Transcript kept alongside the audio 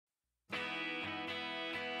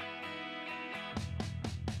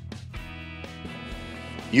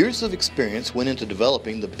Years of experience went into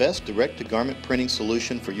developing the best direct-to-garment printing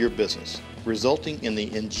solution for your business, resulting in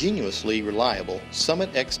the ingeniously reliable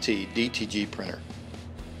Summit XT DTG printer.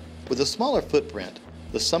 With a smaller footprint,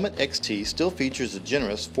 the Summit XT still features a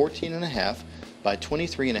generous 14.5 by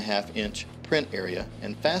 23.5 inch print area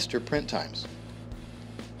and faster print times.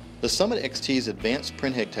 The Summit XT's advanced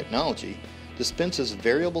printhead technology dispenses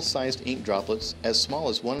variable-sized ink droplets as small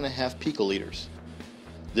as 1.5 picoliters.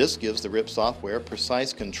 This gives the RIP software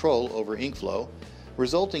precise control over ink flow,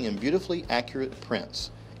 resulting in beautifully accurate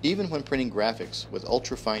prints, even when printing graphics with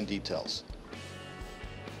ultra-fine details.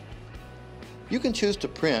 You can choose to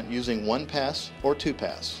print using 1-pass or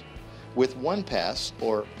 2-pass. With 1-pass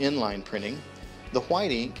or inline printing, the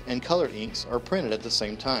white ink and colored inks are printed at the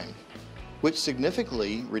same time, which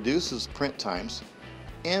significantly reduces print times,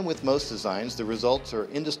 and with most designs the results are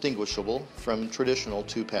indistinguishable from traditional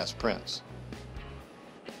 2-pass prints.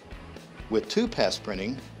 With 2-pass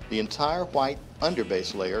printing, the entire white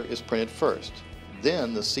underbase layer is printed first,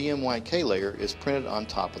 then the CMYK layer is printed on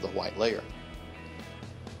top of the white layer.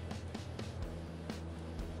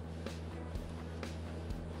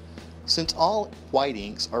 Since all white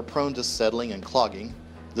inks are prone to settling and clogging,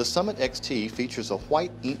 the Summit XT features a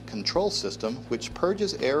white ink control system which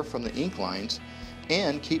purges air from the ink lines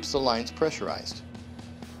and keeps the lines pressurized.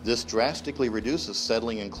 This drastically reduces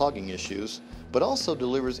settling and clogging issues, but also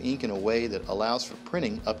delivers ink in a way that allows for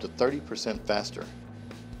printing up to 30% faster.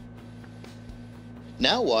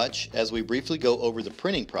 Now watch as we briefly go over the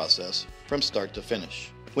printing process from start to finish.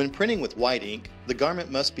 When printing with white ink, the garment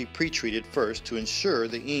must be pre-treated first to ensure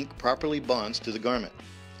the ink properly bonds to the garment.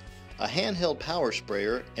 A handheld power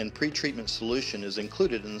sprayer and pretreatment solution is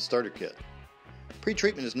included in the starter kit.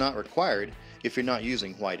 Pretreatment is not required if you're not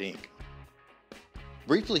using white ink.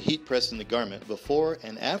 Briefly heat pressing the garment before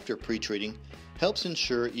and after pre-treating helps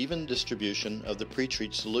ensure even distribution of the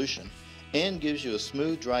pre-treat solution and gives you a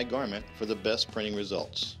smooth, dry garment for the best printing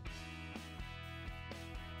results.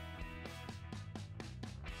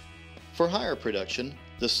 For higher production,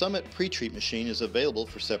 the Summit Pretreat Machine is available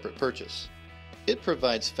for separate purchase. It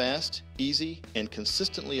provides fast, easy, and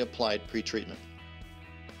consistently applied pretreatment.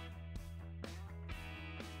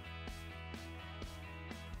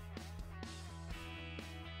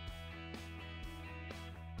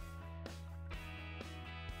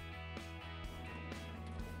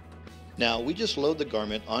 Now we just load the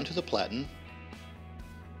garment onto the platen,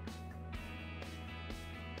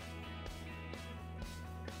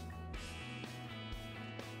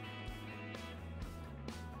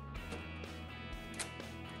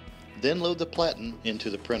 then load the platen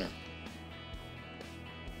into the printer.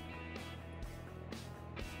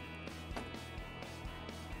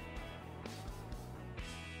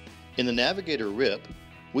 In the Navigator RIP,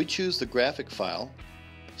 we choose the graphic file,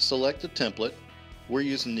 select the template. We're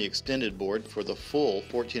using the extended board for the full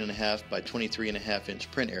 14.5 by 23.5 inch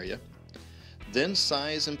print area, then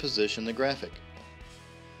size and position the graphic.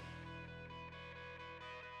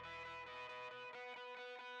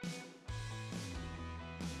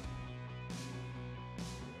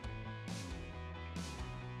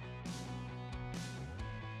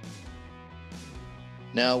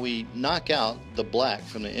 Now we knock out the black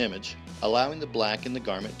from the image, allowing the black in the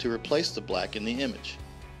garment to replace the black in the image.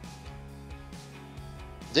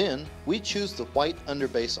 Then we choose the white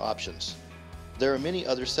underbase options. There are many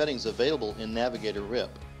other settings available in Navigator RIP,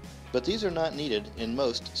 but these are not needed in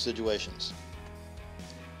most situations.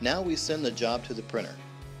 Now we send the job to the printer.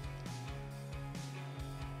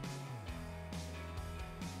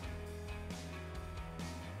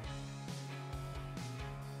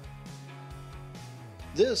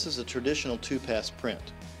 This is a traditional 2-pass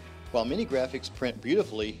print. While many graphics print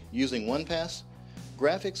beautifully using 1-pass,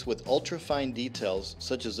 graphics with ultra-fine details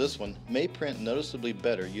such as this one may print noticeably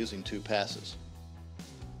better using 2 passes.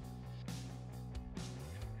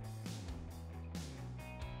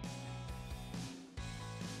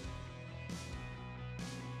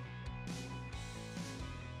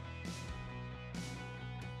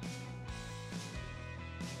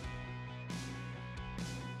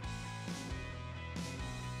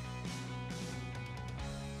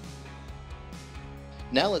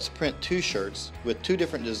 Now let's print 2 shirts with 2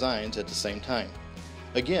 different designs at the same time,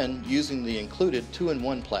 again using the included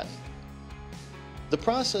 2-in-1 platen. The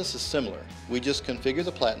process is similar. We just configure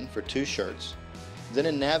the platen for 2 shirts, then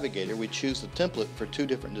in Navigator we choose the template for 2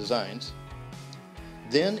 different designs,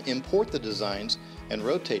 then import the designs and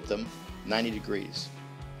rotate them 90 degrees.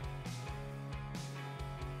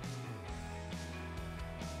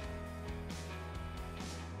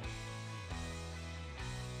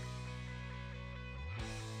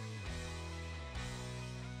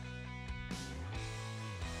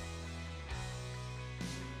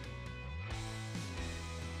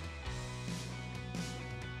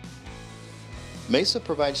 MESA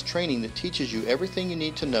provides training that teaches you everything you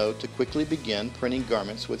need to know to quickly begin printing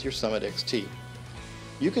garments with your Summit XT.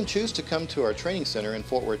 You can choose to come to our training center in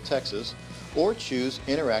Fort Worth, Texas, or choose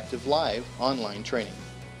interactive live online training.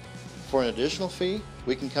 For an additional fee,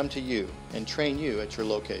 we can come to you and train you at your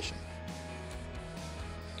location.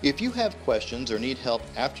 If you have questions or need help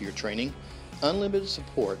after your training, unlimited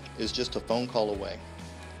support is just a phone call away.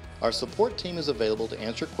 Our support team is available to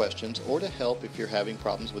answer questions or to help if you're having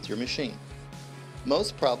problems with your machine.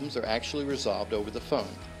 Most problems are actually resolved over the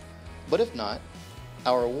phone, but if not,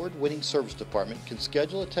 our award-winning service department can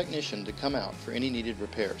schedule a technician to come out for any needed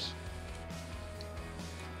repairs.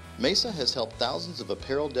 MESA has helped thousands of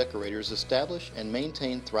apparel decorators establish and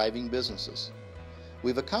maintain thriving businesses.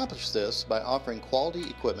 We've accomplished this by offering quality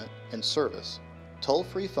equipment and service,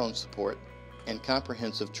 toll-free phone support, and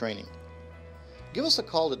comprehensive training. Give us a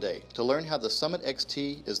call today to learn how the Summit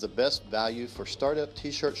XT is the best value for startup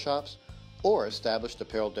t-shirt shops or established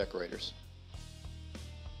apparel decorators.